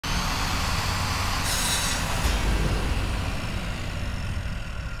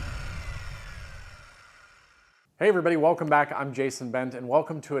Hey everybody, welcome back. I'm Jason Bent and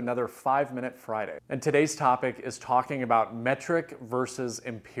welcome to another 5-Minute Friday. And today's topic is talking about metric versus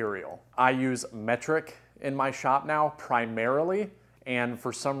imperial. I use metric in my shop now primarily, and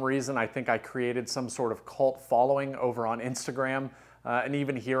for some reason I think I created some sort of cult following over on Instagram. And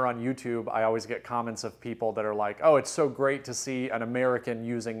even here on YouTube, I always get comments of people that are like, oh, it's so great to see an American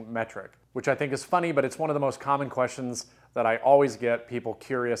using metric, which I think is funny, but it's one of the most common questions that I always get people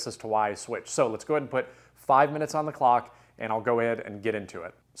curious as to why I switched. So let's go ahead and put 5 minutes on the clock and I'll go ahead and get into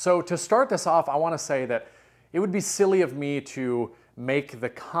it. So to start this off, I want to say that it would be silly of me to make the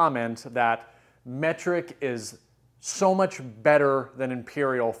comment that metric is so much better than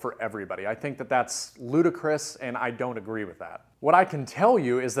imperial for everybody. I think that that's ludicrous and I don't agree with that. What I can tell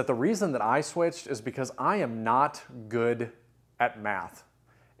you is that the reason that I switched is because I am not good at math.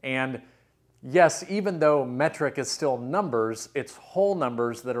 And yes, even though metric is still numbers, it's whole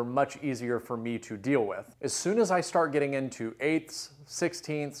numbers that are much easier for me to deal with. As soon as I start getting into eighths,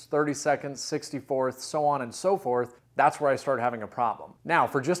 16ths, 32nds, 64ths, so on and so forth, that's where I start having a problem. Now,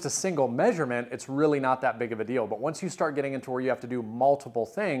 for just a single measurement, it's really not that big of a deal. But once you start getting into where you have to do multiple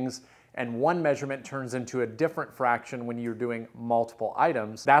things, and one measurement turns into a different fraction when you're doing multiple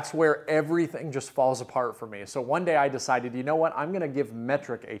items, that's where everything just falls apart for me. So one day I decided, you know what, I'm gonna give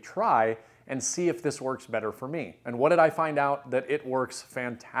metric a try and see if this works better for me. And what did I find out? That it works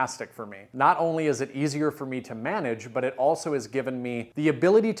fantastic for me. Not only is it easier for me to manage, but it also has given me the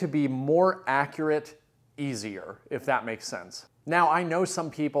ability to be more accurate easier, if that makes sense. Now, I know some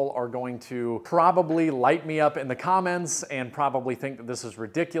people are going to probably light me up in the comments and probably think that this is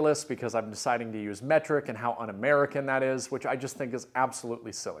ridiculous because I'm deciding to use metric and how un-American that is, which I just think is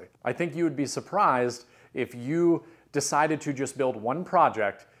absolutely silly. I think you would be surprised if you decided to just build one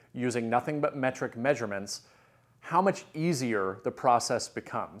project using nothing but metric measurements, how much easier the process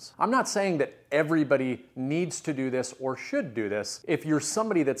becomes. I'm not saying that everybody needs to do this or should do this. If you're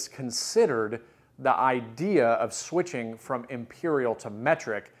somebody that's considered the idea of switching from imperial to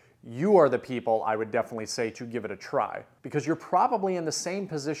metric, you are the people I would definitely say to give it a try, because you're probably in the same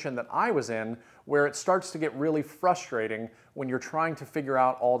position that I was in, where it starts to get really frustrating when you're trying to figure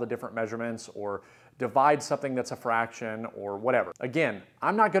out all the different measurements or divide something that's a fraction or whatever. Again,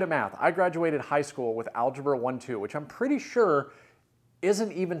 I'm not good at math. I graduated high school with Algebra 1-2, which I'm pretty sure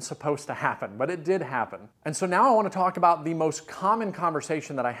isn't even supposed to happen, but it did happen. And so now I want to talk about the most common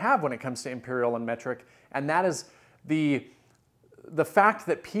conversation that I have when it comes to imperial and metric, and that is the fact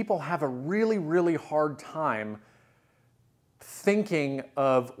that people have a really, really hard time thinking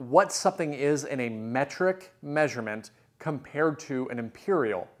of what something is in a metric measurement compared to an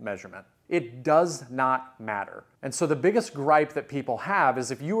imperial measurement. It does not matter. And so the biggest gripe that people have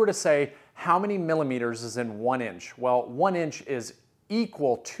is if you were to say, how many millimeters is in 1 inch? Well, 1 inch is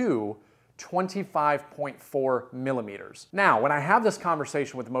equal to 25.4 millimeters. Now, when I have this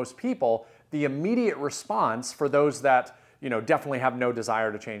conversation with most people, the immediate response for those that definitely have no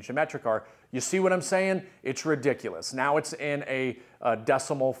desire to change to metric are, you see what I'm saying? It's ridiculous. Now it's in a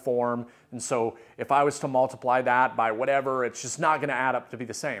decimal form, and so if I was to multiply that by whatever, it's just not gonna add up to be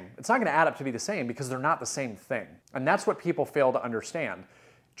the same. It's not gonna add up to be the same because they're not the same thing. And that's what people fail to understand.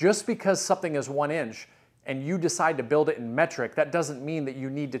 Just because something is 1 inch and you decide to build it in metric, that doesn't mean that you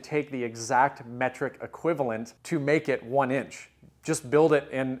need to take the exact metric equivalent to make it 1 inch. Just build it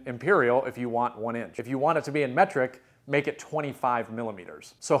in imperial if you want 1 inch. If you want it to be in metric, make it 25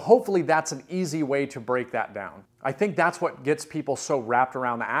 millimeters. So hopefully that's an easy way to break that down. I think that's what gets people so wrapped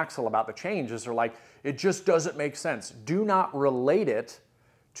around the axle about the change, is they're like, it just doesn't make sense. Do not relate it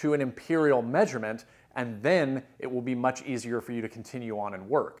to an imperial measurement, and then it will be much easier for you to continue on and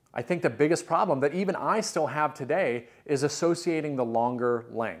work. I think the biggest problem that even I still have today is associating the longer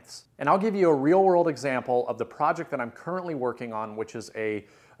lengths. And I'll give you a real world example of the project that I'm currently working on, which is a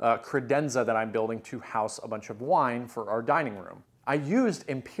credenza that I'm building to house a bunch of wine for our dining room. I used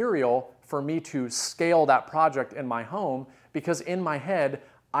imperial for me to scale that project in my home because in my head,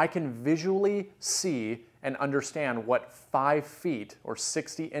 I can visually see and understand what 5 feet or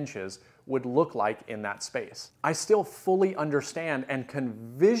 60 inches would look like in that space. I still fully understand and can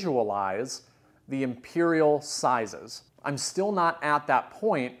visualize the imperial sizes. I'm still not at that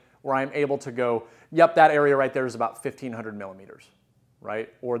point where I'm able to go, yep, that area right there is about 1,500 millimeters.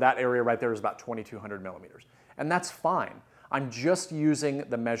 Right? Or that area right there is about 2,200 millimeters. And that's fine. I'm just using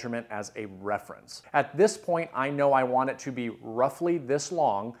the measurement as a reference. At this point, I know I want it to be roughly this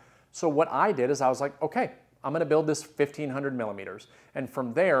long. So what I did is I was like, okay, I'm gonna build this 1,500 millimeters. And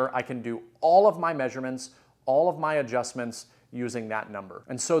from there, I can do all of my measurements, all of my adjustments using that number.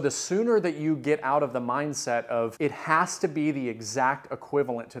 And so the sooner that you get out of the mindset of it has to be the exact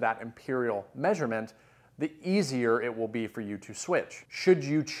equivalent to that imperial measurement, the easier it will be for you to switch, should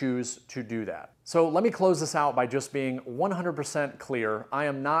you choose to do that. So let me close this out by just being 100% clear. I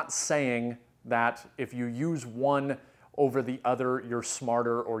am not saying that if you use one over the other, you're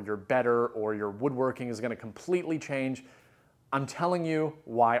smarter or you're better or your woodworking is going to completely change. I'm telling you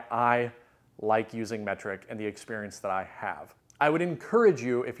why I like using metric and the experience that I have. I would encourage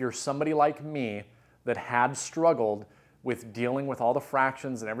you, if you're somebody like me that had struggled with dealing with all the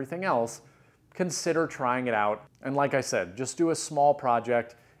fractions and everything else, consider trying it out. And like I said, just do a small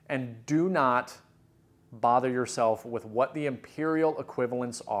project and do not bother yourself with what the Imperial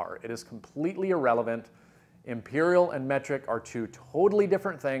equivalents are. It is completely irrelevant. Imperial and metric are two totally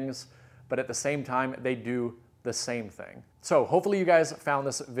different things, but at the same time, they do the same thing. So hopefully you guys found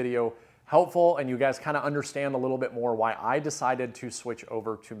this video helpful and you guys kind of understand a little bit more why I decided to switch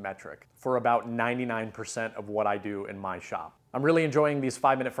over to metric for about 99% of what I do in my shop. I'm really enjoying these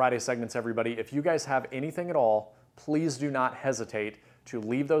 5-Minute Friday segments, everybody. If you guys have anything at all, please do not hesitate to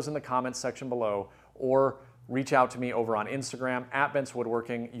leave those in the comments section below or reach out to me over on Instagram at Bent's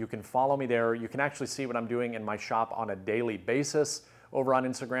Woodworking. You can follow me there. You can actually see what I'm doing in my shop on a daily basis over on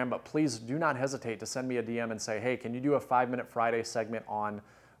Instagram, but please do not hesitate to send me a DM and say, hey, can you do a 5-Minute Friday segment on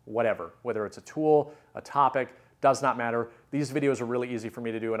whatever, whether it's a tool, a topic, does not matter. These videos are really easy for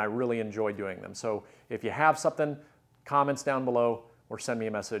me to do and I really enjoy doing them. So if you have something, comments down below or send me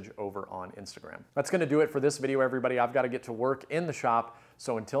a message over on Instagram. That's gonna do it for this video, everybody. I've got to get to work in the shop.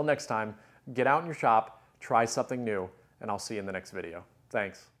 So until next time, get out in your shop, try something new, and I'll see you in the next video.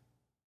 Thanks.